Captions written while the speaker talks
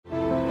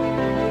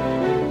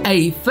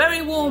A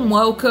very warm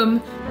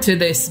welcome to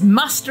this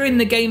Mastering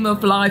the Game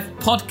of Life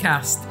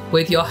podcast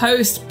with your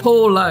host,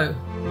 Paul Lowe.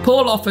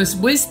 Paul offers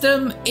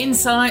wisdom,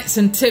 insights,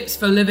 and tips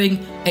for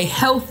living a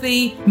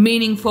healthy,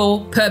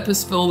 meaningful,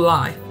 purposeful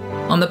life.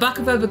 On the back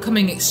of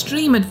overcoming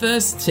extreme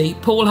adversity,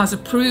 Paul has a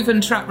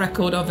proven track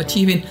record of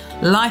achieving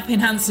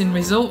life-enhancing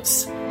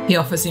results. He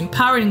offers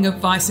empowering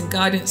advice and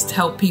guidance to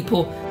help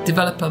people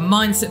develop a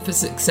mindset for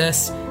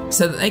success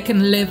so that they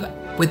can live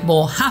with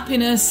more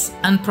happiness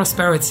and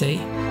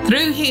prosperity.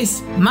 Through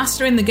his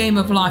Mastering the Game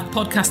of Life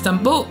podcast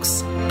and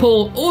books,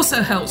 Paul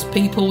also helps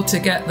people to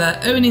get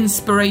their own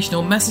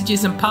inspirational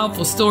messages and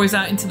powerful stories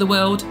out into the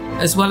world,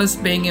 as well as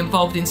being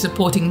involved in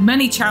supporting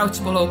many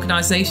charitable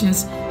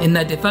organisations in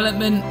their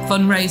development,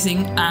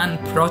 fundraising and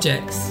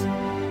projects.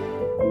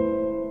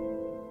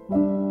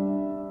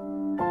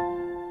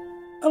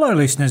 Hello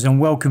listeners, and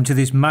welcome to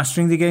this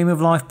Mastering the Game of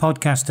Life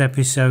podcast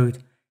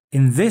episode.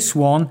 In this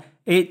one,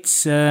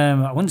 it's,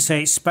 I wouldn't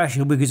say it's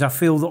special because I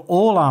feel that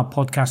all our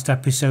podcast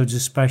episodes are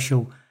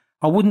special.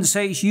 I wouldn't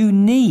say it's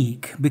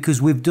unique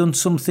because we've done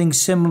something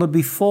similar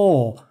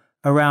before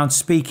around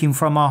speaking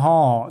from our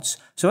hearts.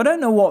 So I don't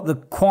know what the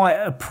quite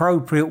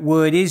appropriate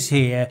word is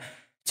here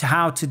to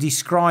how to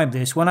describe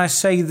this. When I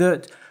say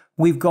that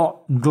we've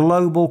got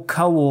global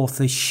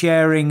co-authors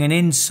sharing an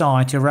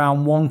insight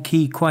around one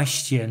key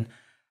question,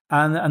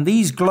 and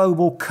these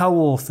global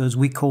co-authors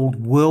we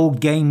called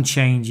world game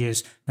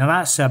changers. Now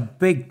that's a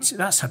big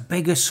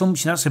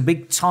assumption. That's a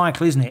big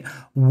title, isn't it?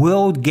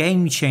 World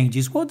game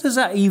changers. What does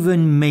that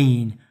even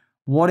mean?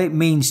 What it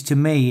means to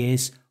me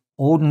is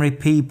ordinary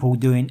people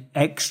doing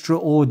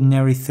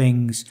extraordinary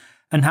things,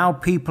 and how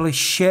people are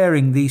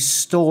sharing these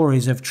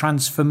stories of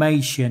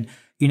transformation,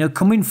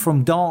 coming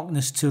from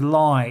darkness to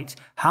light,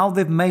 how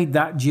they've made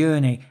that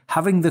journey,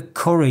 having the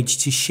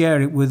courage to share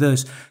it with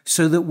us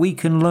so that we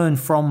can learn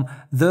from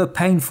their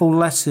painful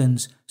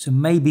lessons. So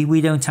maybe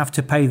we don't have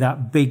to pay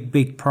that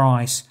big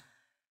price.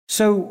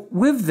 So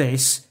with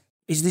this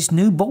is this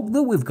new book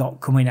that we've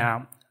got coming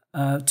out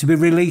to be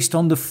released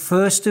on the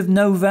 1st of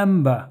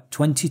November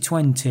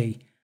 2020.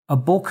 A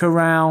book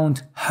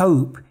around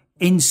hope,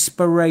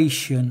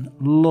 inspiration,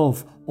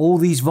 love, all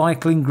these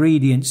vital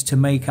ingredients to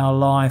make our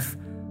life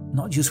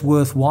not just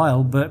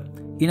worthwhile, but,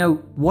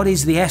 what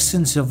is the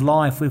essence of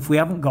life if we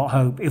haven't got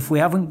hope, if we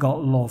haven't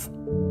got love?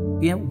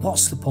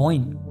 What's the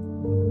point?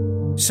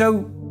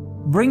 So,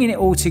 bringing it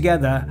all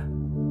together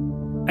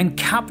and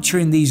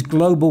capturing these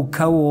global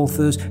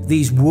co-authors,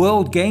 these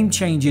world game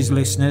changers,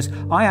 listeners,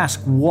 I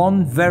ask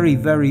one very,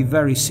 very,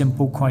 very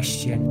simple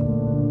question.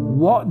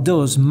 What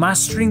does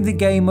mastering the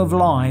game of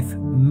life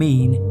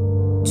mean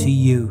to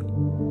you?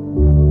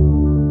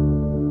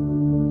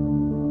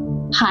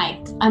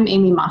 Hi, I'm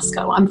Amy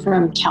Moscow. I'm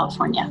from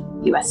California,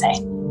 USA.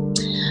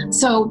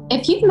 So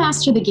if you've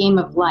mastered the game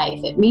of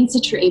life, it means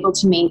that you're able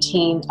to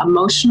maintain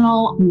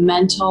emotional,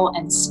 mental,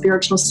 and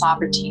spiritual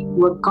sovereignty,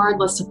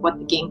 regardless of what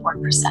the game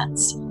board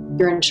presents.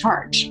 You're in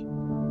charge.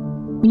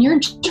 When you're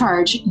in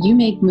charge, you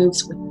make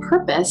moves with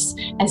purpose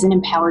as an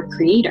empowered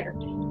creator.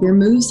 Your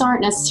moves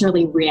aren't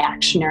necessarily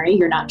reactionary.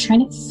 You're not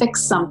trying to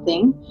fix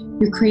something.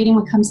 You're creating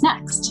what comes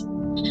next.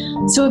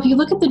 So if you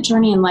look at the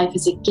journey in life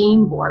as a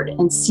game board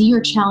and see your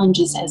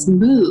challenges as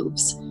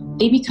moves,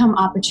 they become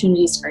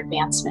opportunities for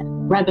advancement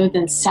rather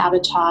than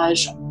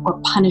sabotage or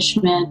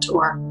punishment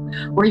or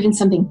even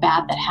something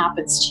bad that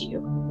happens to you.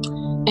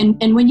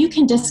 And when you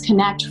can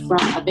disconnect from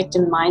a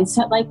victim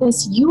mindset like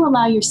this, you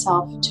allow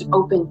yourself to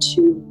open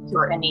to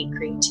your innate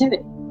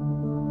creativity.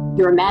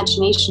 Your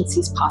imagination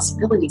sees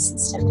possibilities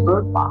instead of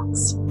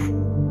roadblocks.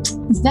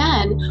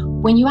 Then,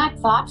 when you act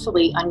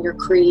thoughtfully on your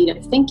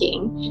creative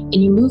thinking and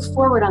you move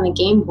forward on the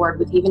game board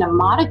with even a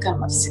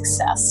modicum of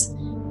success,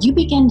 you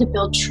begin to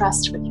build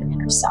trust with your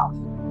inner self.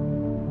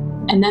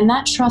 And then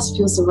that trust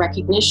fuels the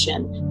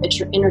recognition that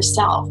your inner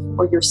self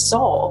or your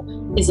soul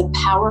is a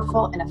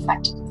powerful and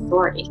effective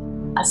authority,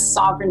 a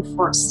sovereign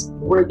force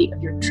worthy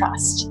of your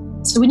trust.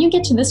 So when you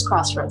get to this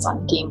crossroads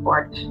on the game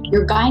board,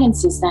 your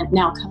guidance is then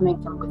now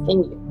coming from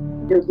within you.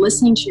 You're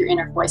listening to your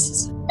inner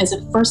voices as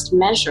a first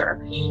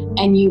measure,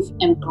 and you've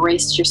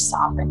embraced your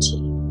sovereignty.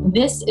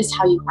 This is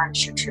how you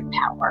harness your true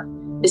power.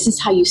 This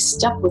is how you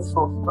step with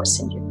full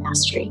force into your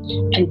mastery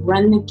and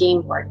run the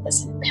game board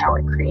as an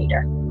empowered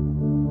creator.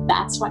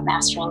 That's what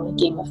mastering the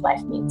game of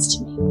life means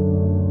to me.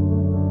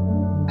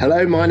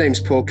 Hello, my name's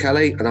Paul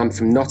Kelly, and I'm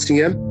from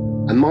Nottingham.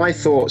 And my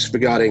thoughts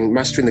regarding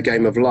mastering the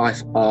game of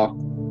life are,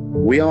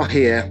 we are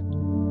here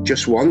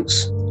just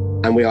once,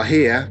 and we are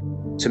here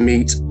to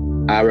meet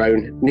our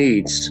own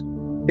needs.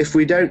 If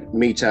we don't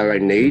meet our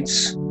own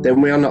needs,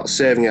 then we are not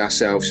serving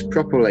ourselves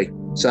properly.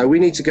 So we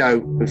need to go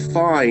and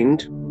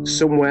find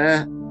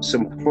somewhere,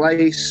 some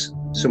place,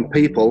 some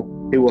people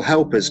who will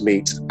help us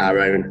meet our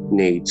own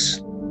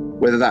needs.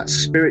 Whether that's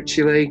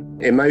spiritually,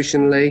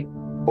 emotionally,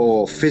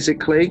 or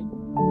physically,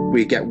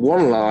 we get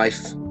one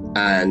life,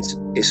 and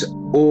it's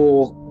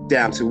all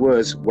down to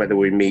us whether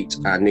we meet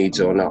our needs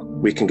or not.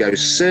 We can go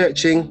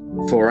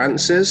searching for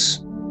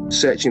answers,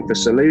 searching for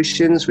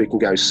solutions, we can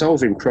go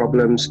solving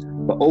problems,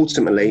 but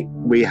ultimately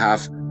we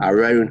have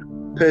our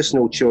own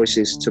personal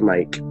choices to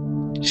make.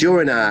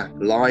 During our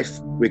life,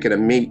 we're going to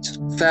meet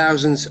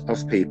thousands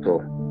of people.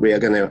 We are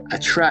going to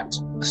attract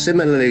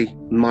similarly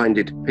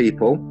minded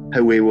people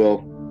who we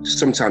will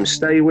sometimes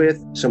stay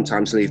with,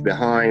 sometimes leave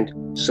behind,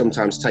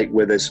 sometimes take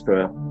with us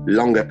for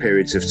longer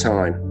periods of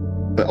time.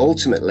 But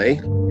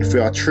ultimately, if we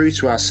are true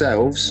to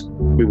ourselves,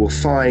 we will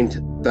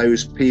find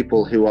those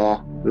people who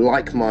are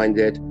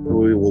like-minded, who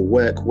we will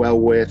work well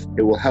with,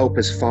 who will help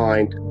us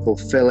find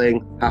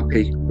fulfilling,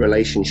 happy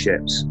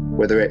relationships,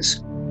 whether it's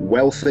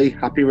wealthy,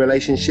 happy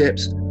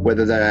relationships,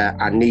 whether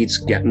our needs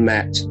get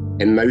met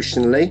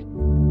emotionally,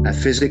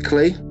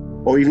 physically,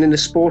 or even in a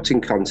sporting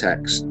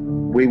context.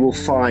 We will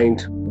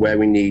find where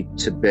we need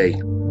to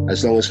be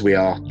as long as we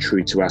are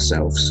true to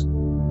ourselves.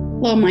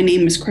 Hello, my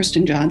name is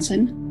Kristen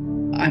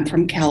Johnson. I'm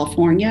from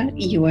California,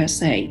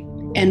 USA.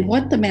 And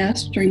what the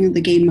mastering of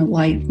the game of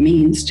life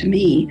means to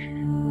me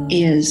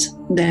is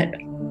that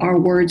our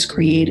words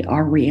create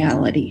our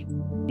reality.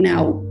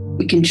 Now,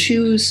 we can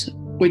choose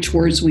which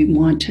words we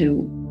want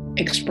to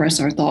express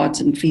our thoughts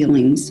and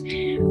feelings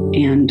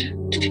and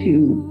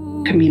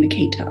to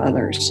communicate to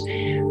others.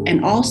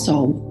 And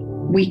also,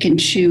 we can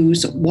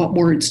choose what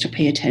words to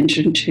pay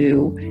attention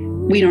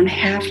to. We don't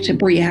have to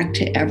react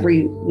to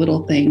every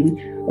little thing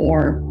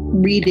or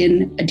read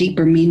in a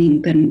deeper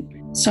meaning than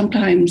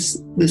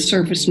sometimes the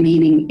surface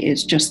meaning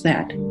is just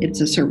that. It's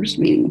a surface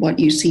meaning. What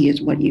you see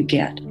is what you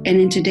get. And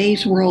in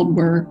today's world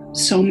where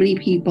so many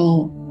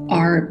people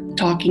are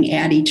talking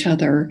at each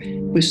other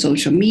with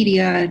social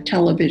media,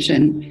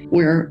 television,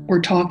 where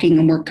we're talking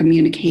and we're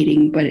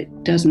communicating, but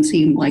it doesn't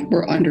seem like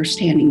we're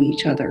understanding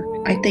each other.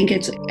 I think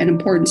it's an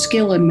important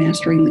skill in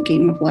mastering the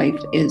game of life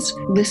is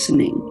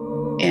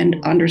listening and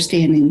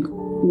understanding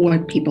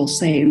what people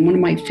say. And one of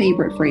my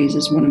favorite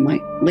phrases, one of my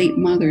late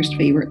mother's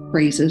favorite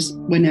phrases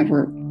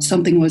whenever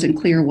something wasn't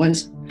clear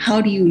was, "How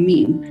do you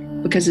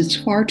mean?" Because it's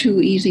far too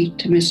easy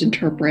to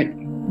misinterpret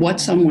what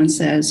someone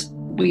says.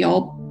 We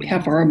all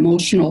have our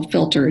emotional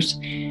filters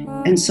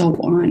and so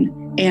on.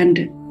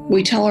 And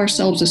we tell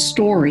ourselves a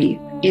story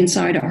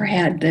inside our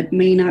head that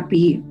may not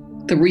be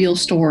the real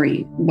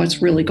story,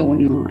 what's really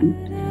going on.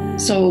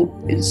 So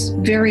it's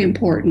very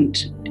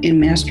important in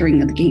mastering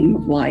the game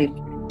of life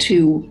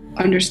to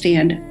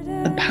understand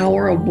the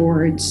power of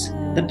words,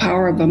 the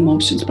power of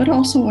emotions, but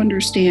also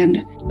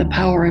understand the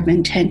power of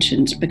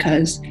intentions,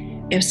 because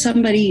if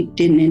somebody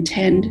didn't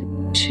intend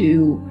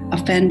to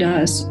offend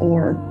us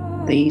or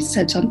they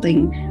said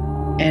something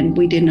and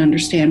we didn't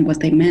understand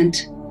what they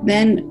meant,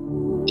 then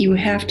you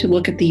have to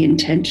look at the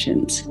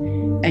intentions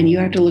and you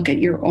have to look at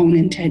your own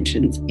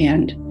intentions.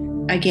 And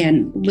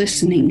again,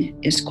 listening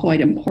is quite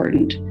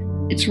important.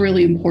 It's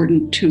really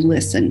important to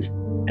listen.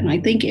 And I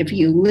think if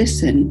you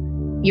listen,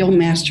 you'll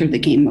master the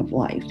game of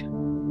life.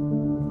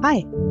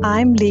 Hi,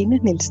 I'm Lene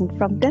Nielsen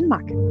from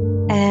Denmark.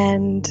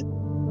 And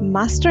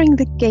mastering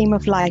the game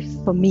of life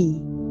for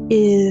me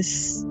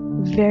is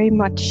very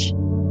much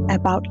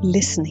about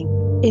listening.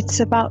 It's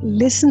about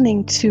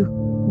listening to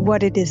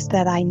what it is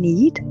that I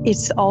need.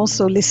 It's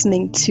also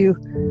listening to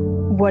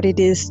what it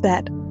is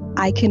that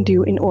I can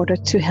do in order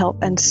to help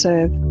and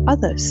serve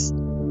others.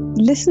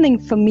 Listening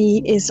for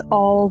me is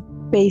all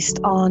based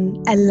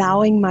on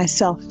allowing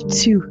myself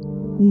to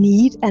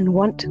need and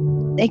want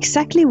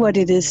exactly what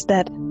it is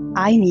that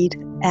I need.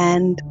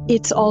 And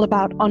it's all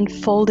about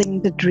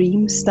unfolding the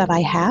dreams that I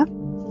have.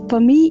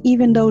 For me,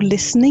 even though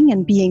listening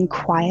and being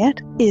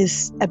quiet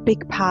is a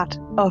big part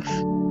of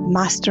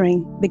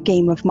mastering the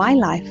game of my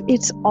life,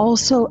 it's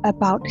also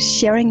about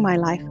sharing my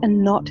life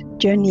and not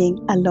journeying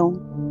alone.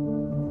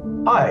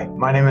 Hi,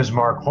 my name is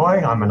Mark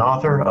Hoy. I'm an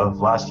author of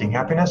Lasting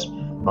Happiness,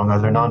 among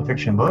other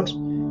nonfiction books.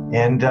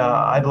 And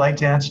I'd like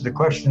to answer the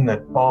question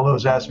that Paul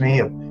has asked me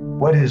of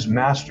what does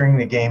mastering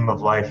the game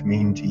of life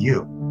mean to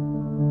you?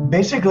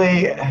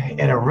 Basically,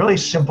 in a really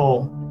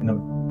simple, in the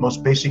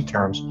most basic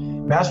terms,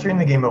 mastering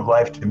the game of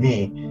life to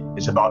me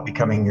is about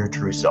becoming your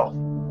true self.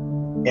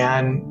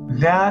 And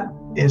that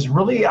is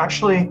really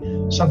actually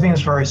something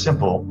that's very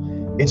simple.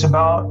 It's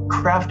about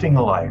crafting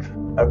a life,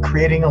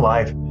 creating a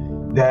life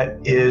that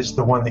is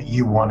the one that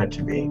you want it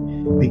to be.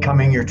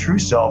 Becoming your true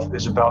self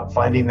is about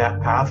finding that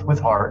path with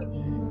heart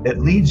that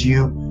leads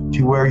you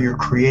to where you're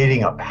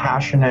creating a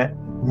passionate,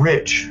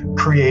 rich,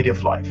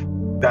 creative life.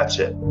 That's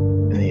it,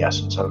 in the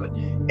essence of it.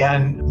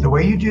 And the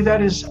way you do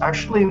that is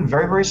actually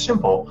very, very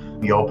simple.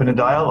 You open a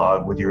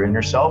dialogue with your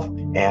inner self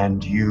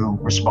and you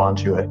respond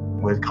to it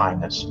with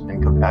kindness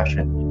and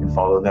compassion and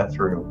follow that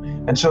through.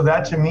 And so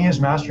that to me is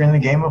mastering the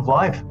game of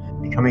life,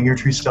 becoming your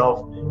true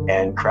self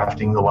and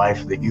crafting the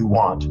life that you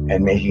want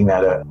and making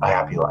that a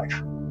happy life.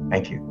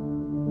 Thank you.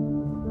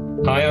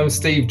 Hi, I'm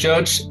Steve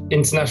Judge,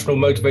 international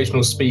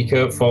motivational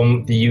speaker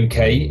from the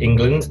UK,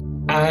 England.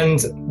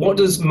 And what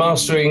does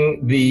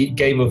mastering the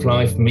game of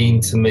life mean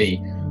to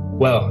me?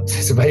 Well,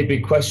 it's a very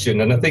big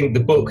question, and I think the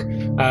book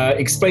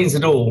explains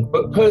it all.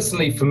 But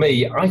personally, for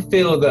me, I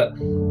feel that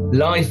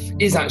life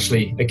is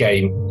actually a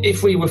game.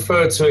 If we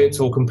refer to it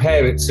or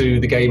compare it to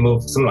the game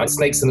of something like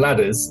Snakes and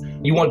Ladders,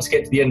 you want to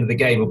get to the end of the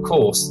game, of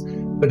course.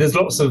 but there's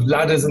lots of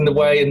ladders in the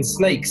way and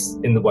snakes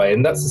in the way.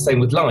 And that's the same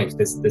with life.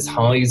 There's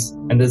highs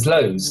and there's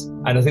lows.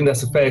 And I think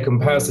that's a fair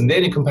comparison. The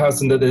only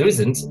comparison that there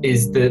isn't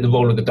is the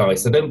roll of the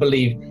dice. I don't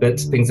believe that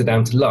things are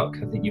down to luck.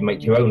 I think you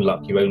make your own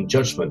luck, your own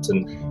judgment.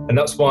 And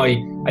that's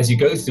why as you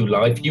go through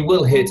life, you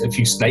will hit a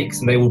few snakes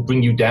and they will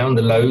bring you down,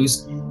 the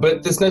lows.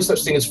 But there's no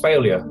such thing as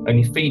failure,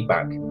 only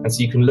feedback. And so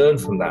you can learn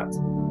from that.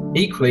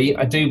 Equally,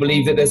 I do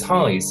believe that there's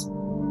highs.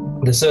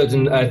 There's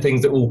certain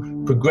things that will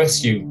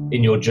progress you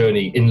in your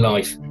journey in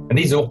life. And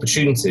these are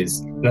opportunities.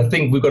 And I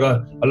think we've got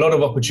a lot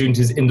of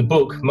opportunities in the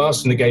book,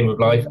 Mastering the Game of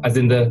Life, as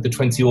in the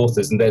 20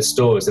 authors and their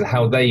stories and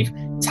how they've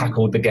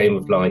tackled the game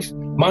of life.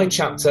 My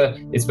chapter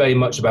is very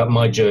much about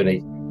my journey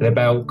and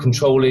about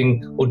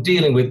controlling or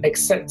dealing with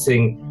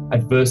accepting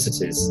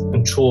adversities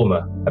and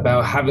trauma,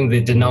 about having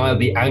the denial,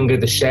 the anger,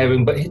 the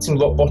sharing, but hitting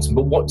rock bottom,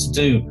 but what to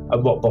do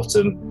at rock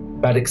bottom,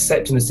 about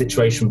accepting the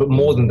situation, but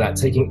more than that,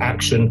 taking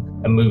action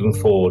and moving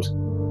forward.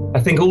 I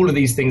think all of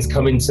these things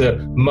come into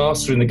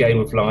mastering the game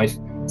of life.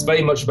 It's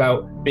very much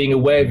about being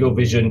aware of your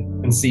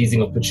vision and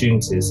seizing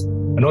opportunities.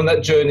 And on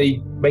that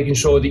journey, making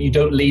sure that you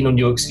don't lean on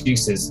your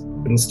excuses,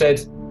 but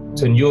instead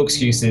turn your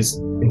excuses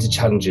into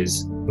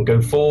challenges and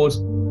go forward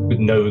with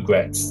no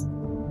regrets.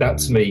 That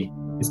to me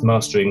is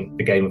mastering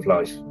the game of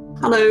life.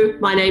 Hello,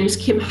 my name is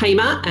Kim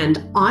Hamer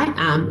and I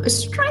am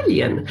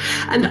Australian.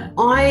 And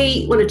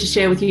I wanted to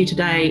share with you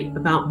today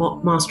about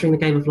what mastering the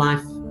game of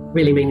life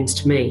really means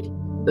to me.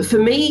 For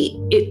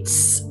me,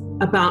 it's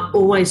about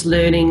always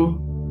learning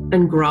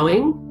and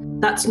growing.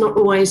 That's not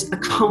always a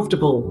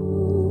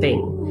comfortable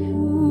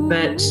thing,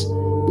 but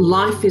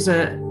life is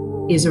a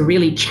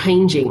really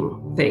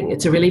changing thing.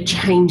 It's a really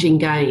changing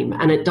game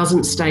and it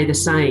doesn't stay the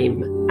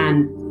same.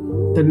 And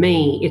for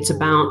me, it's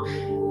about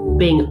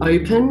being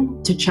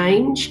open to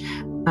change,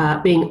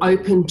 being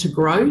open to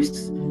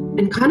growth,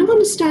 and kind of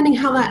understanding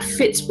how that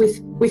fits with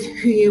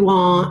who you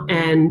are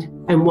and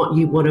what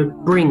you want to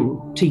bring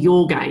to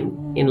your game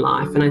in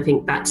life. And I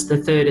think that's the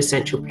third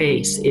essential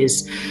piece,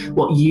 is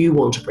what you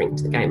want to bring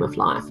to the game of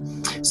life.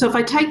 So if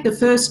I take the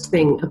first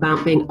thing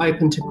about being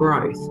open to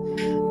growth,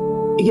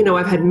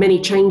 I've had many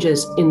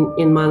changes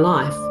in my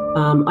life.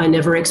 I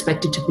never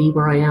expected to be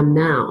where I am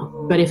now.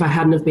 But if I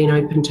hadn't have been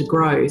open to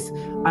growth,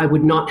 I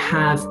would not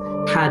have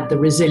had the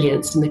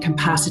resilience and the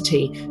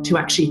capacity to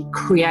actually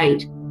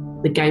create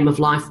the game of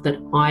life that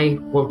I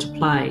want to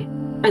play.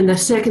 And the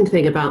second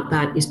thing about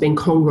that is being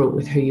congruent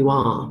with who you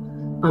are.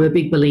 I'm a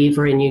big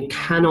believer in you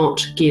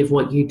cannot give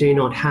what you do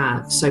not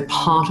have. So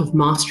part of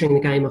mastering the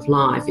game of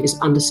life is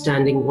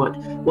understanding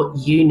what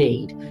you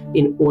need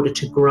in order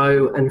to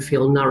grow and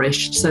feel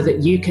nourished so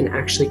that you can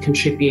actually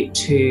contribute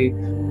to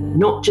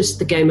not just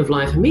the game of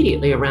life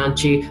immediately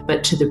around you,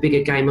 but to the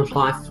bigger game of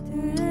life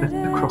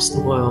across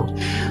the world.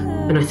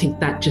 And I think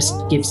that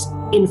just gives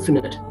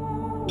infinite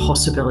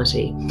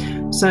possibility.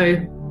 So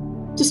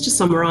just to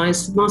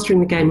summarize, mastering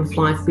the game of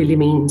life really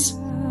means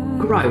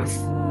growth,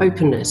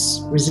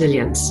 openness,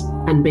 resilience,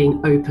 and being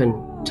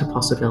open to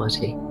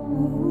possibility.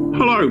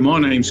 Hello, my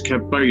name's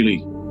Kev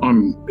Bailey.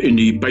 I'm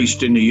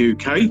based in the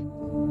UK,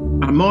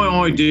 and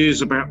my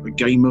ideas about the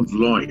game of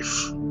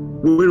life.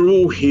 We're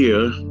all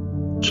here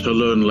to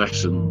learn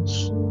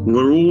lessons.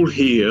 We're all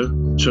here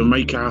to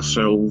make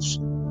ourselves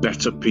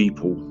better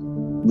people.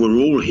 We're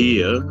all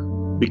here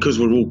because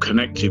we're all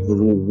connected,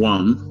 we're all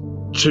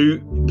one, to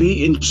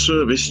be in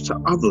service to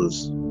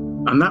others.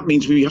 And that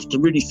means we have to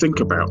really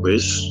think about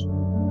this.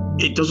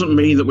 It doesn't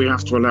mean that we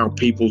have to allow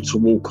people to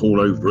walk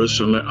all over us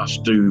and let us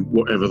do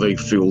whatever they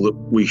feel that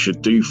we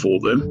should do for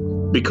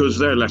them, because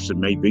their lesson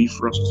may be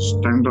for us to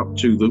stand up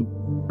to them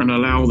and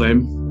allow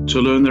them to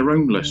learn their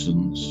own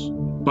lessons.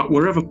 But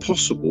wherever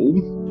possible,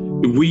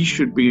 we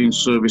should be in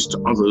service to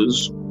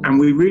others, and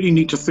we really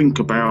need to think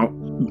about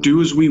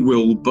do as we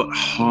will, but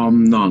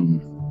harm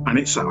none. And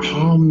it's that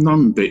harm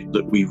none bit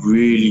that we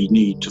really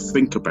need to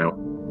think about,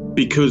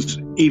 because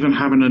even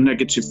having a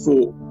negative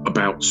thought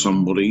about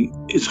somebody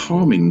is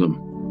harming them.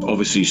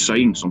 Obviously,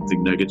 saying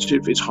something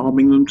negative is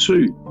harming them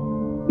too.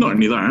 Not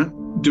only that,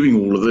 doing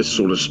all of this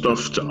sort of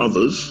stuff to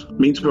others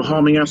means we're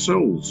harming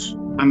ourselves.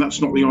 And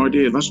that's not the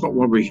idea. That's not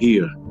why we're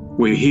here.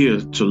 We're here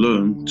to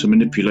learn to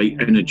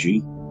manipulate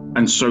energy,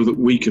 and so that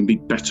we can be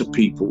better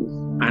people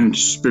and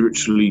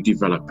spiritually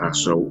develop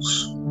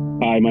ourselves.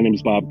 Hi, my name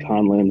is Bob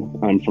Conlin.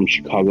 I'm from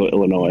Chicago,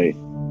 Illinois.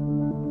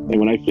 And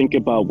when I think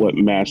about what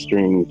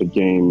mastering the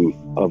game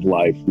of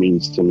life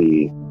means to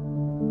me,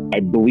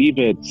 I believe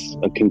it's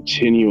a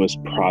continuous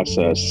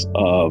process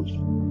of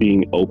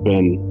being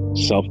open,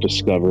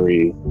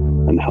 self-discovery,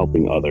 and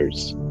helping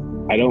others.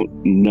 I don't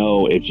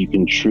know if you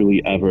can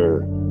truly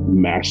ever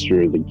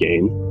master the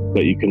game,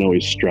 but you can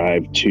always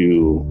strive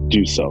to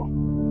do so.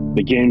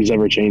 The game's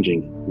ever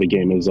changing. The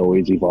game is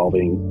always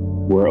evolving.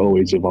 We're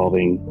always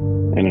evolving.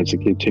 And it's a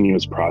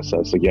continuous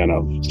process, again,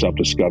 of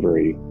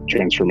self-discovery,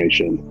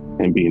 transformation,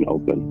 and being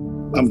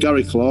open. I'm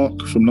Gary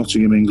Clark from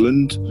Nottingham,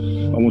 England.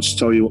 I want to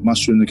tell you what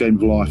mastering the game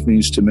of life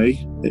means to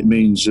me. It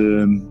means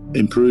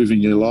improving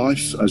your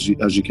life as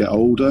you get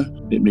older.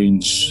 It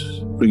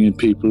means bringing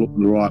people up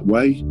the right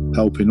way,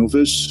 helping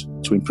others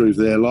to improve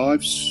their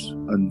lives.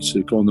 and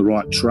to go on the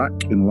right track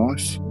in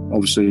life.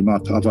 Obviously,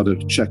 I've had a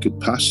checkered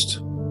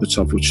past that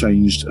I've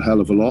changed a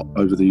hell of a lot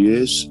over the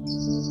years.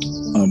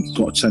 I've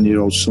got a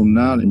 10-year-old son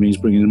now, and it means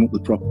bringing him up the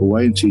proper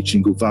way and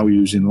teaching good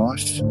values in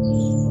life.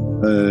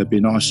 Be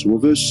nice to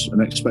others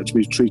and expect to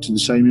be treated the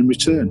same in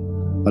return.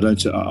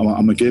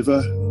 I'm a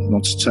giver,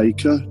 not a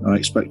taker. I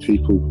expect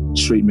people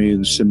to treat me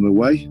in a similar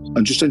way.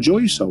 And just enjoy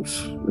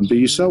yourself and be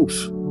yourself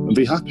and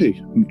be happy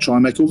and try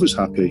and make others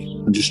happy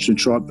and just to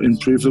try and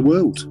improve the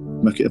world,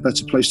 make it a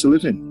better place to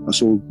live in.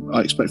 That's all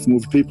I expect from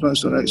other people.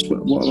 That's what I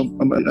expect what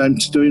I'm aiming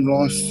to do in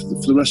life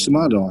for the rest of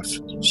my life.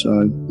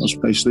 So that's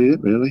basically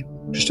it, really.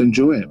 Just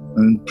enjoy it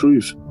and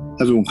improve.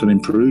 Everyone can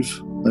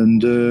improve,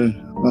 and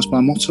that's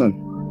my motto.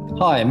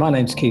 Hi, my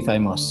name's Keith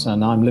Amos,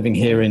 and I'm living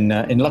here in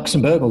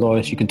Luxembourg, although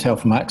as you can tell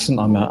from my accent,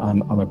 I'm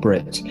a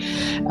Brit.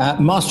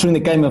 Mastering the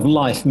game of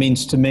life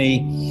means to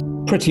me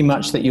pretty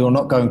much that you're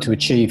not going to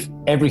achieve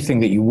everything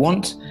that you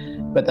want,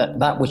 but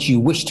that which you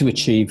wish to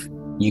achieve,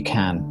 you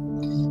can.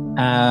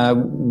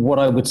 What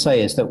I would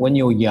say is that when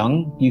you're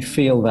young, you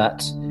feel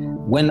that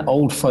when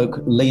old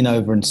folk lean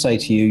over and say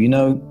to you, you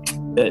know,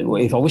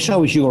 if I wish I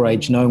was your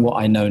age, knowing what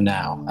I know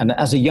now. And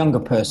as a younger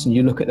person,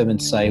 you look at them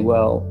and say,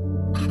 well,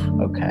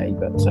 okay,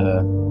 but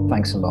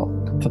thanks a lot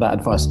for that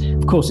advice.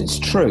 Of course, it's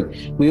true.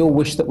 We all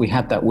wish that we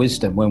had that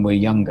wisdom when we're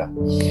younger.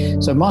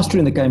 So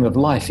mastering the game of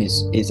life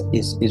is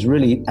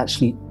really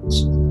actually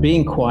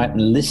being quiet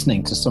and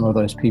listening to some of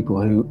those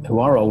people who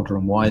are older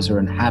and wiser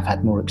and have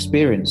had more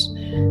experience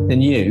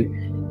than you,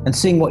 and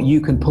seeing what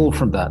you can pull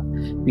from that,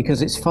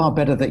 because it's far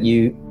better that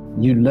you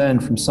learn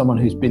from someone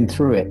who's been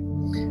through it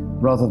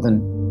rather than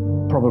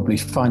probably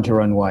find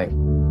your own way.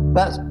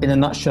 That, in a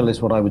nutshell,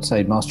 is what I would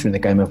say mastering the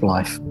game of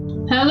life.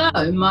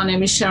 Hello, my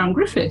name is Sharon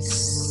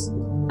Griffiths,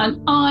 and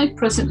I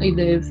presently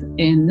live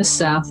in the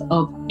south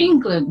of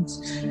England.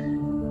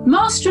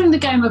 Mastering the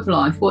game of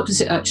life, what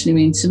does it actually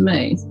mean to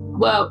me?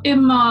 Well,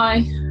 in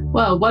my,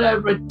 well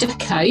over a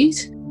decade,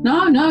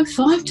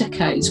 5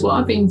 decades, what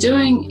I've been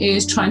doing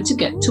is trying to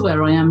get to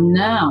where I am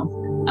now.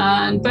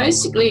 And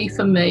basically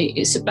for me,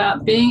 it's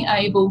about being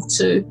able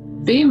to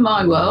be in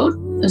my world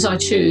as I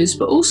choose,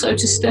 but also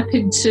to step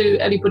into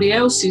anybody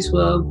else's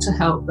world to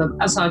help them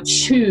as I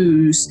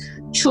choose.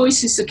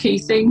 Choice is the key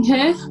thing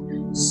here.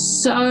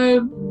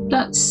 So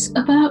that's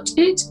about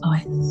it, I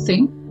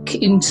think,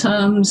 in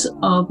terms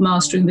of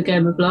mastering the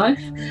game of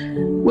life.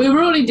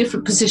 We're all in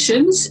different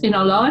positions in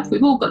our life.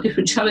 We've all got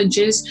different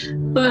challenges,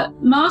 but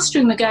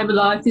mastering the game of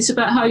life is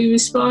about how you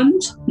respond,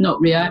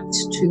 not react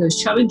to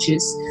those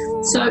challenges.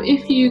 So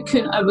if you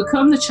can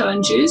overcome the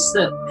challenges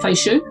that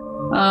face you,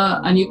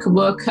 and you can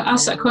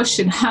ask that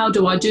question, how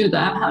do I do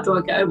that? How do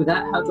I get over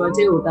that? How do I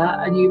deal with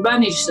that? And you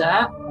manage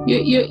that.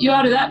 You're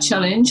out of that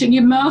challenge and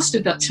you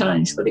mastered that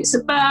challenge. But it's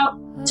about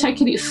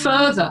taking it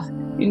further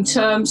in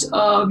terms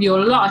of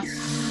your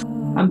life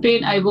and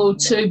being able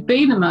to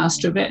be the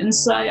master of it and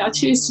say, I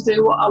choose to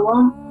do what I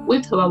want,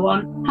 with who I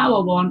want, how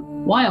I want,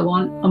 why I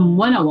want, and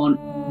when I want.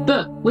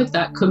 But with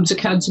that comes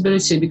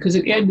accountability, because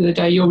at the end of the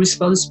day, you're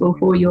responsible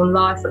for your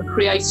life and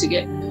creating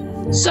it.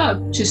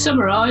 So, to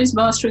summarise,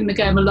 mastering the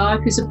game of life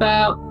is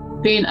about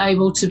being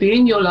able to be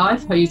in your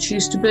life, how you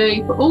choose to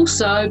be, but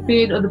also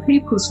be in other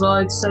people's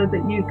lives so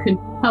that you can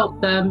help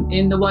them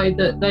in the way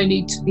that they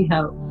need to be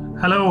helped.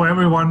 Hello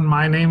everyone,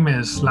 my name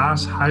is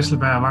Lars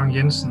Heiselberg Wang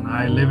Jensen.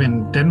 I live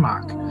in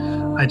Denmark.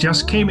 I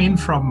just came in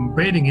from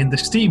bathing in the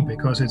steam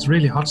because it's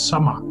really hot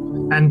summer.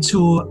 And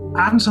to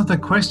answer the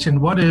question,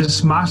 what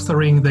is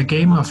mastering the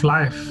game of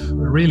life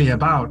really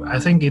about? I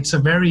think it's a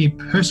very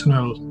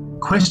personal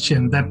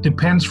question that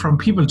depends from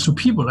people to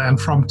people and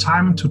from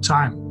time to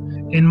time.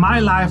 In my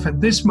life at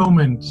this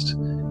moment,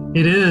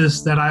 it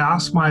is that I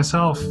ask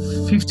myself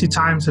 50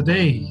 times a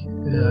day,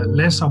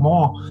 less or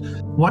more,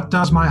 what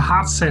does my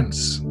heart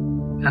sense?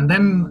 And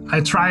then I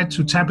try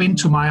to tap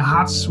into my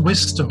heart's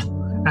wisdom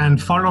and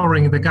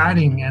following the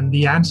guiding and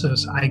the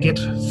answers I get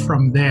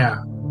from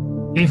there.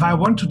 If I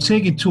want to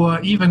take it to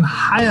an even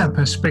higher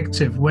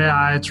perspective where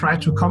I try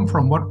to come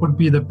from what would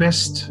be the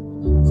best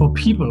for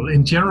people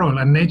in general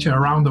and nature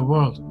around the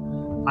world,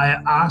 I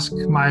ask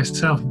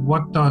myself,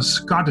 what does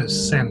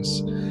goddess sense?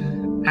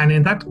 And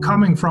in that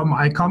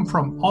I come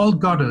from all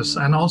goddess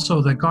and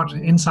also the God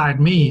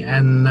inside me,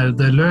 and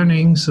the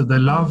learnings, the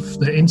love,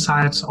 the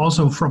insights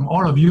also from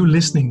all of you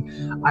listening.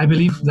 I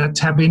believe that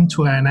tap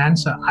into an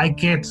answer I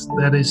get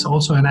that is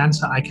also an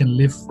answer I can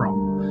live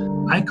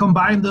from. I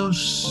combine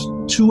those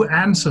two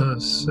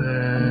answers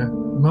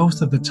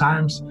most of the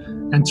times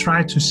and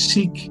try to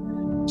seek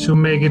to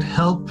make it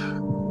help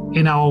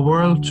in our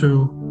world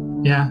to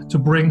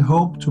bring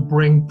hope, to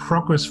bring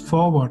progress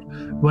forward,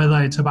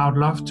 whether it's about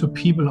love to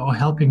people or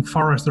helping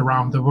forests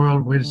around the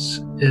world, which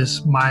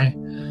is my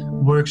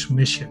work's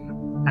mission.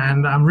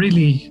 And I'm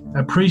really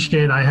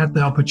appreciate I had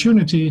the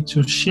opportunity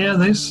to share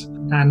this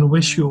and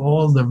wish you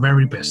all the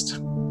very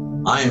best.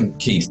 I'm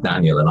Keith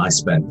Daniel, and I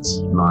spent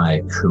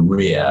my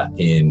career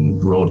in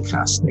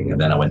broadcasting, and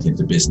then I went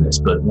into business.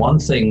 But one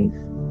thing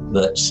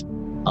that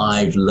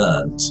I've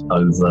learned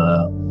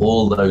over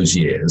all those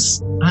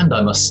years, and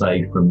I must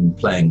say from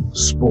playing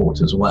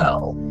sport as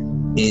well,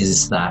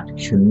 is that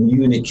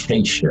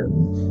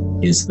communication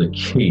is the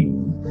key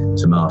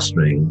to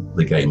mastering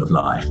the game of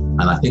life.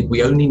 And I think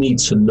we only need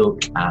to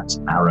look at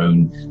our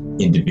own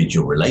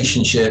individual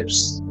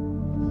relationships,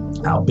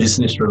 our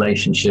business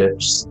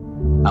relationships,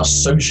 our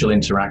social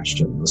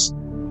interactions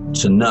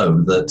to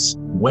know that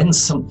when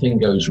something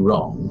goes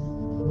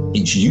wrong,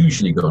 it's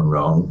usually gone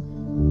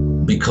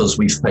wrong because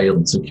we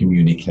failed to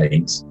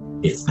communicate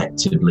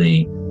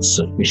effectively,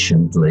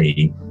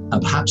 sufficiently,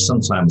 and perhaps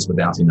sometimes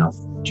without enough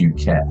due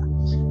care.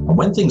 And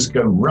when things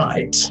go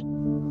right,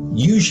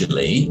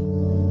 usually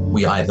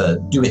we either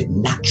do it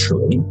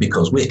naturally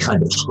because we're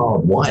kind of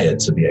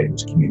hardwired to be able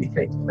to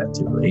communicate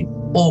effectively,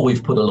 or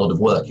we've put a lot of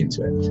work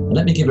into it. And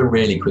let me give a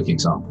really quick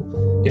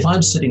example. If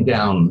I'm sitting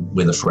down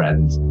with a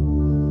friend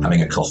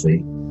having a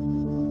coffee,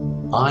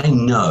 I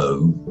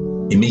know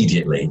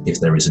immediately if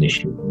there is an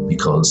issue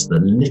because the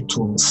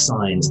little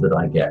signs that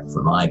I get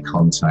from eye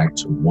contact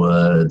to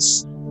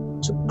words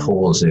to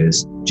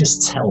pauses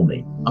just tell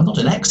me. I'm not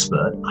an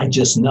expert, I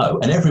just know,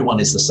 and everyone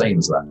is the same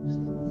as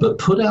that. But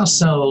put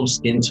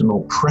ourselves into a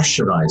more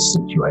pressurized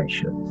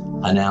situation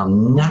and our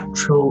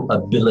natural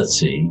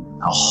ability,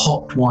 our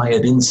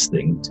hot-wired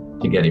instinct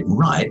to get it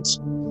right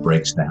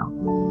breaks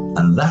down.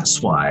 And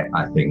that's why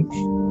I think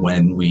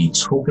when we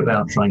talk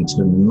about trying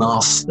to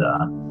master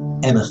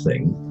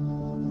anything,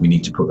 we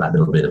need to put that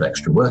little bit of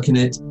extra work in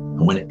it.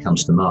 And when it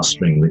comes to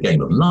mastering the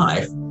game of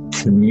life,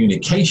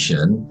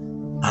 communication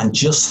and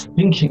just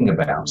thinking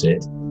about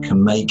it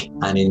can make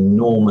an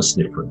enormous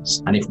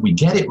difference. And if we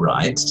get it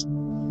right,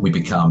 we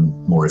become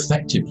more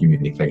effective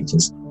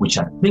communicators, which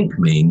I think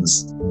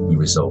means we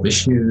resolve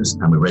issues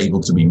and we're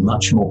able to be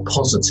much more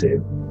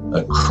positive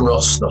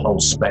across the whole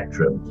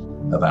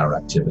spectrum of our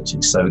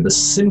activities. So the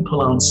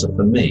simple answer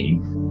for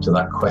me to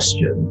that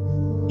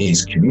question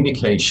is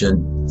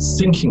communication,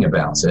 thinking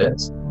about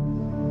it,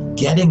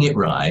 getting it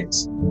right,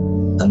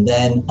 and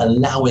then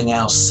allowing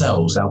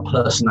ourselves, our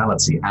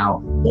personality,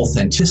 our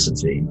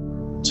authenticity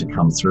to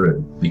come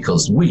through,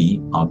 because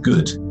we are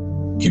good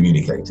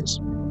communicators.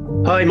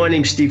 Hi, my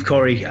name's Steve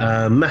Corrie.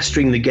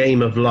 Mastering the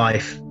game of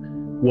life,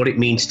 what it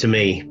means to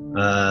me.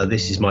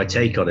 This is my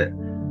take on it.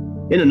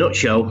 In a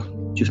nutshell,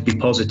 just be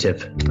positive.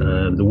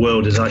 The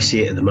world as I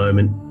see it at the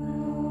moment,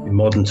 in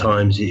modern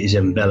times, it is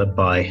enveloped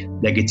by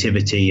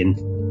negativity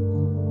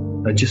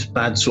and just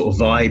bad sort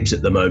of vibes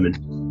at the moment.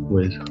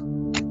 With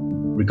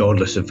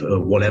regardless of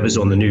whatever's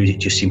on the news, it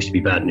just seems to be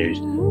bad news.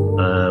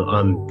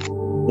 I'm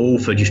all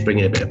for just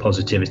bringing a bit of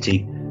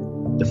positivity,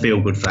 the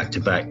feel-good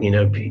factor back. You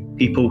know,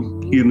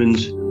 people,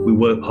 humans, we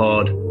work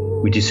hard,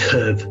 we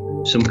deserve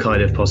some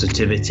kind of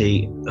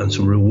positivity and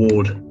some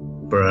reward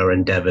for our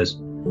endeavors.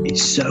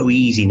 It's so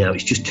easy now,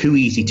 it's just too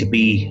easy to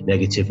be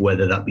negative,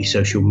 whether that be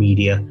social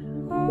media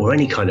or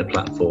any kind of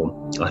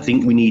platform. I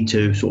think we need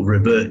to sort of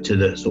revert to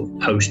the sort of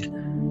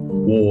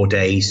post-war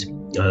days,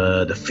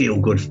 the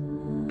feel-good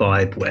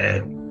vibe where,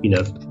 you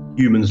know,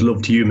 humans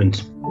love to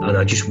humans. And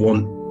I just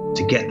want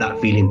to get that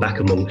feeling back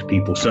amongst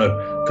people.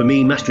 So for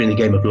me, mastering the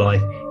game of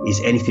life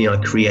is anything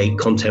I create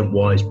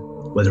content-wise,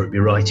 whether it be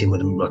writing,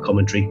 whether it be my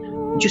commentary,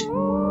 just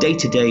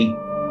day-to-day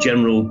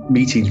general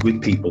meetings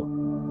with people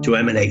to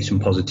emanate some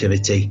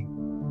positivity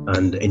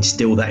and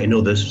instill that in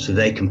others so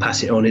they can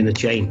pass it on in the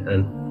chain.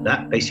 And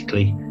that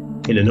basically,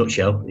 in a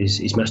nutshell,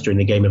 is mastering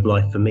the game of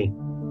life for me.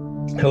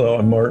 Hello,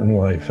 I'm Martin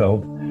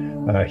Weifeld,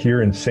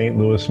 here in St.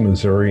 Louis,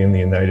 Missouri in the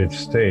United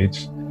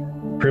States.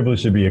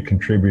 Privileged to be a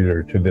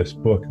contributor to this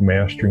book,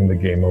 Mastering the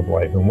Game of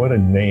Life, and what a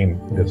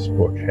name this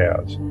book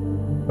has.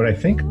 When I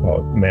think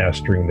about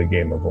mastering the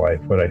game of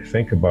life, what I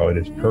think about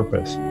is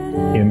purpose,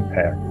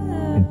 impact,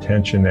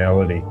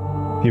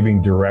 intentionality,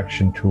 giving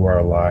direction to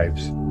our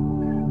lives.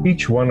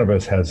 Each one of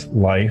us has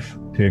life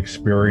to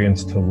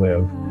experience, to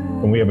live,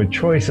 and we have a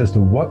choice as to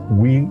what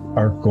we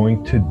are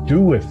going to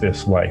do with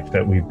this life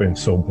that we've been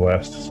so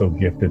blessed, so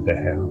gifted to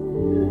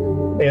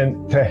have.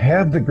 And to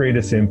have the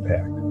greatest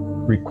impact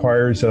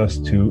requires us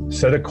to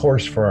set a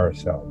course for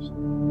ourselves,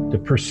 to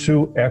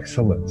pursue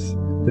excellence,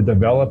 to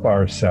develop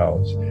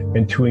ourselves,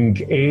 and to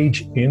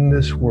engage in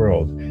this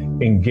world,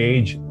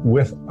 engage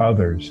with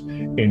others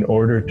in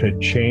order to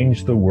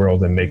change the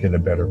world and make it a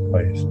better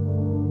place.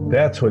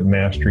 That's what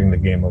mastering the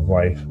game of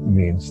life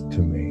means to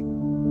me.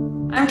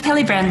 I'm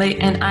Kelly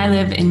Brandley, and I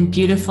live in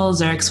beautiful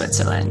Zurich,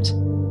 Switzerland.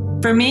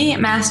 For me,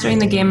 mastering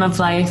the game of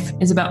life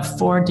is about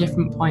 4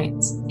 different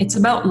points. It's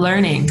about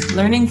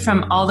learning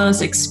from all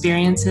those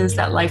experiences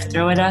that life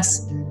throw at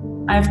us.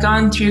 I've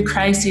gone through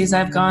crises,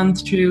 I've gone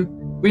through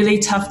really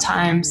tough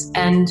times,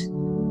 and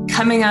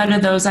coming out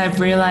of those, I've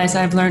realized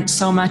I've learned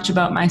so much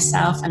about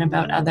myself and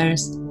about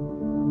others.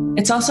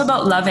 It's also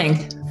about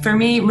loving. For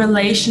me,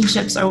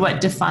 relationships are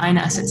what define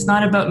us. It's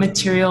not about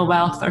material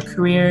wealth or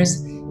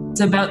careers.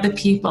 It's about the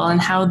people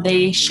and how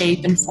they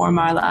shape and form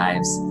our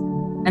lives.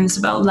 And it's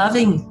about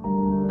loving,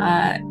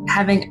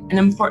 having an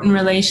important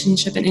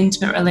relationship, an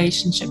intimate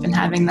relationship, and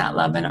having that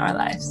love in our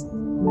lives.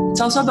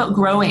 It's also about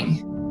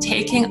growing,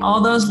 taking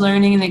all those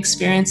learning and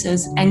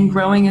experiences and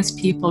growing as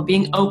people,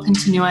 being open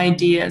to new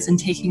ideas and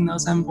taking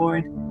those on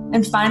board.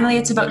 And finally,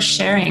 it's about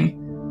sharing.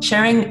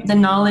 sharing the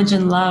knowledge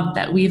and love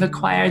that we've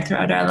acquired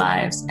throughout our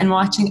lives, and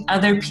watching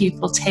other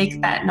people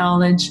take that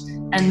knowledge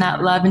and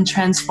that love and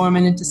transform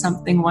it into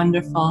something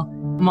wonderful,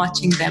 and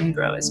watching them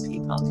grow as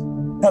people.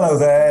 Hello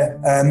there,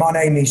 my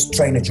name is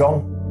Trainer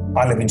John.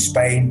 I live in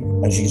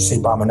Spain. As you can see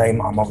by my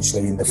name, I'm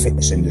obviously in the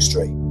fitness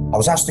industry. I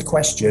was asked the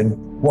question,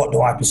 what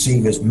do I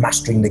perceive as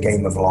mastering the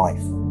game of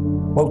life?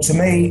 Well, to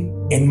me,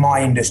 in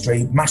my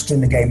industry,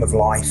 mastering the game of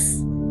life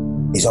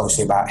is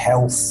obviously about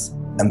health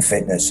and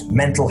fitness,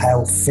 mental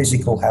health,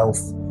 physical health,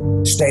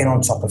 staying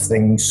on top of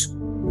things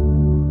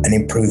and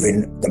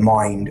improving the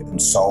mind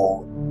and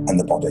soul and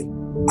the body.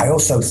 I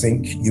also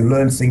think you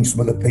learn things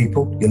from other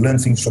people. You learn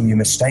things from your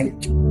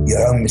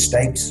own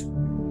mistakes.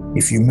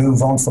 If you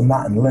move on from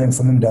that and learn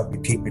from them,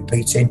 don't keep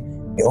repeating,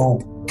 it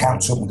all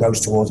counts up and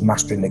goes towards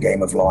mastering the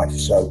game of life.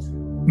 So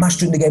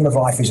mastering the game of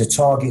life is a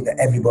target that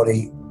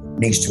everybody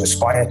needs to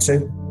aspire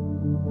to,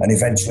 and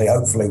eventually,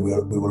 hopefully, we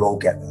will all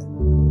get there.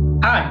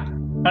 Hi,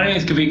 my name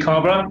is Kavit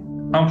Kabra.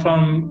 I'm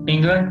from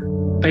England,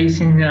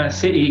 based in a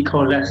city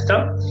called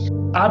Leicester.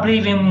 I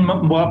believe in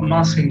what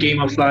mastering game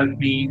of life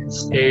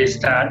means is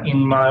that,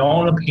 in my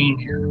own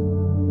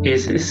opinion,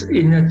 is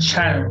in a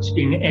challenge.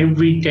 In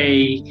every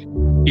day,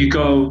 you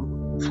go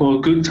for a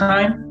good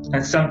time,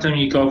 and sometimes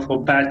you go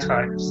for bad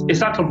times.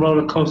 It's like a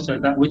roller coaster,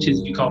 which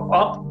is you go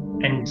up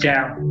and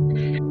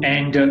down,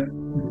 and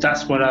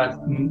that's what I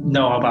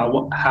know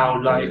about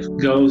how life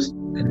goes,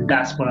 and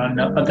that's what I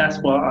know. That's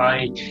what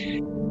I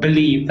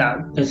believe, that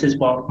this is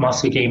what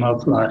mastering the game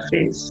of life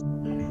is.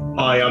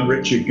 Hi, I'm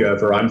Richard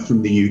Gerver. I'm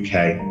from the UK,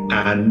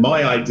 and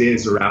my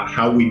ideas around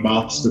how we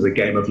master the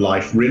game of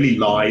life really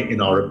lie in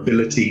our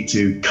ability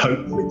to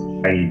cope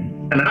with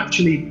pain, and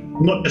actually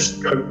not just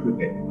cope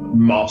with it,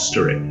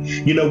 master it.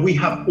 You know, we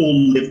have all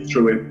lived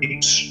through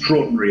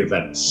extraordinary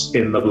events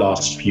in the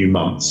last few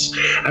months,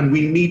 and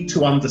we need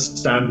to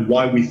understand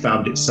why we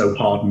found it so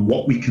hard and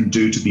what we can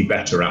do to be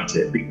better at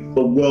it, because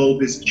the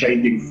world is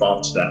changing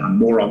faster and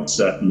more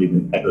uncertainly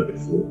than ever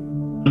before.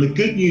 And the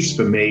good news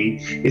for me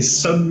is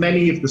so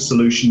many of the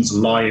solutions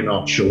lie in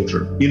our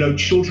children. You know,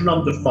 children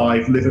under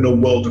 5 live in a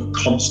world of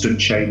constant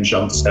change,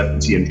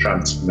 uncertainty, and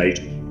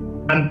transformation.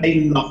 And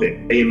they love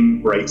it, they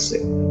embrace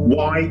it.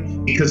 Why?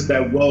 Because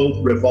their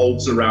world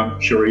revolves around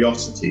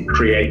curiosity,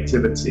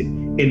 creativity,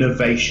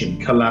 innovation,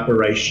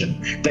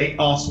 collaboration. They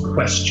ask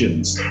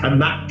questions,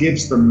 and that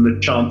gives them the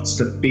chance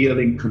to feel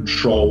in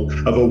control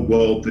of a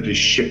world that is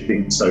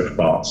shifting so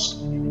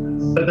fast.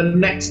 So the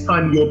next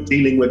time you're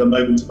dealing with a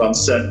moment of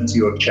uncertainty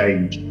or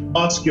change,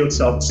 ask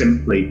yourself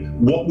simply,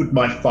 what would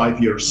my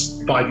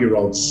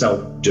five-year-old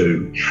self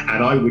do?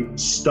 And I would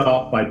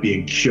start by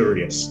being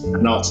curious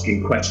and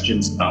asking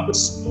questions about the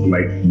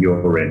situation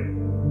you're in.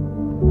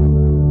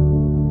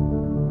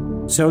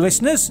 So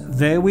listeners,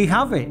 there we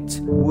have it.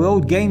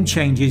 World Game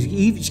Changers,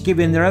 each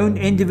giving their own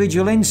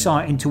individual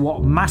insight into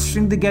what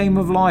mastering the game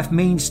of life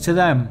means to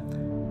them.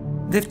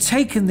 They've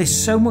taken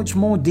this so much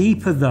more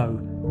deeper though,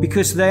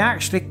 because they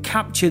actually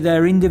capture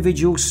their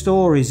individual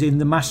stories in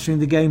the Mastering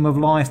the Game of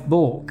Life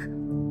book.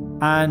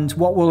 And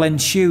what will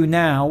ensue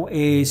now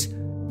is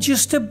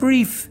just a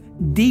brief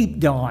deep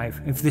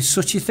dive, if there's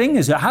such a thing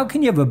as that. How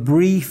can you have a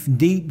brief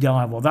deep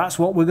dive? Well, that's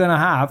what we're going to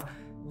have.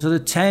 Sort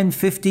of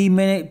 10-15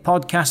 minute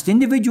podcast,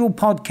 individual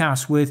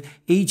podcast with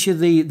each of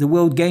the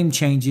World Game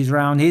Changers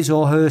around his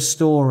or her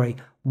story,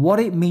 what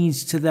it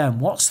means to them,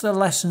 what's the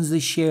lessons they're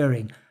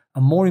sharing,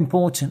 and more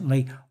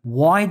importantly,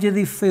 why do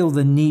they feel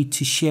the need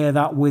to share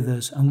that with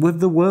us and with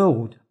the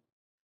world?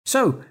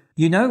 So,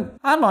 you know,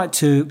 I'd like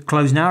to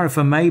close now, if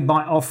I may,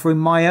 by offering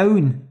my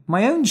own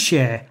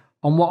share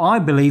on what I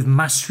believe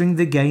mastering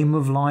the game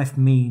of life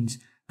means.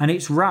 And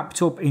it's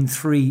wrapped up in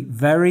 3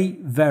 very,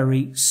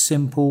 very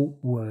simple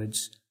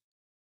words.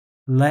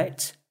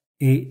 Let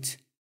it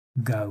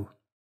go.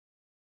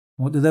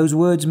 What do those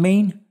words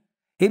mean?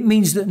 It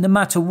means that no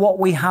matter what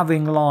we have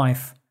in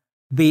life,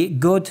 be it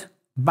good,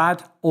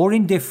 bad or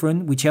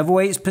indifferent, whichever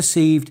way it's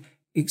perceived,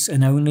 it's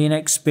only an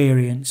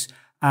experience.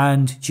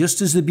 And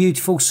just as the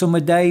beautiful summer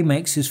day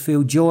makes us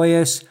feel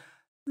joyous,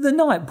 the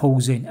night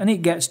pulls in and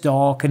it gets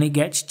dark and it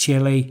gets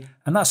chilly,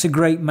 and that's a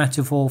great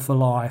metaphor for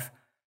life.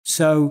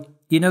 So,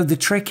 you know, the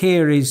trick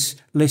here is,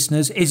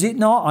 listeners, is it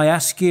not? I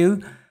ask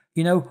you,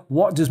 you know,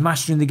 what does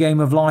mastering the game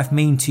of life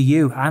mean to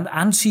you? And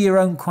answer your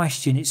own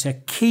question. It's a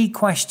key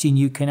question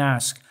you can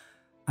ask.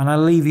 And I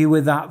leave you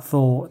with that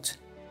thought.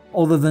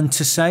 Other than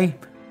to say,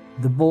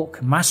 the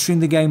book, Mastering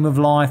the Game of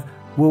Life,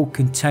 will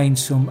contain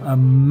some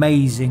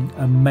amazing,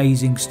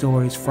 amazing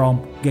stories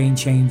from game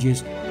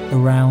changers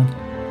around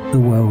the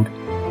world.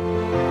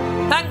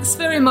 Thanks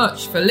very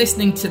much for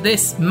listening to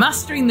this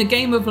Mastering the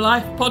Game of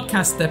Life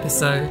podcast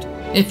episode.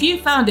 If you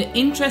found it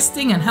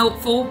interesting and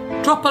helpful,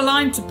 drop a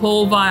line to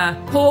Paul via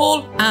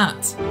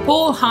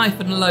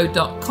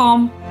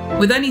paul@paul-low.com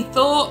with any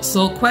thoughts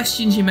or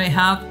questions you may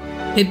have.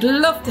 He'd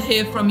love to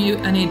hear from you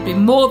and he'd be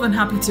more than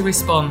happy to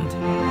respond.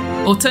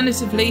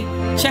 Alternatively,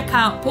 check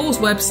out Paul's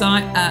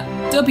website at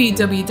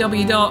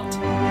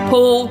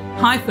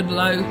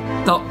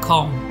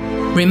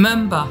www.paul-low.com.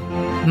 Remember,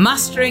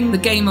 Mastering the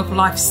Game of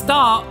Life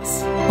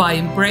starts by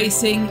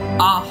embracing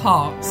our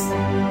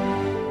hearts.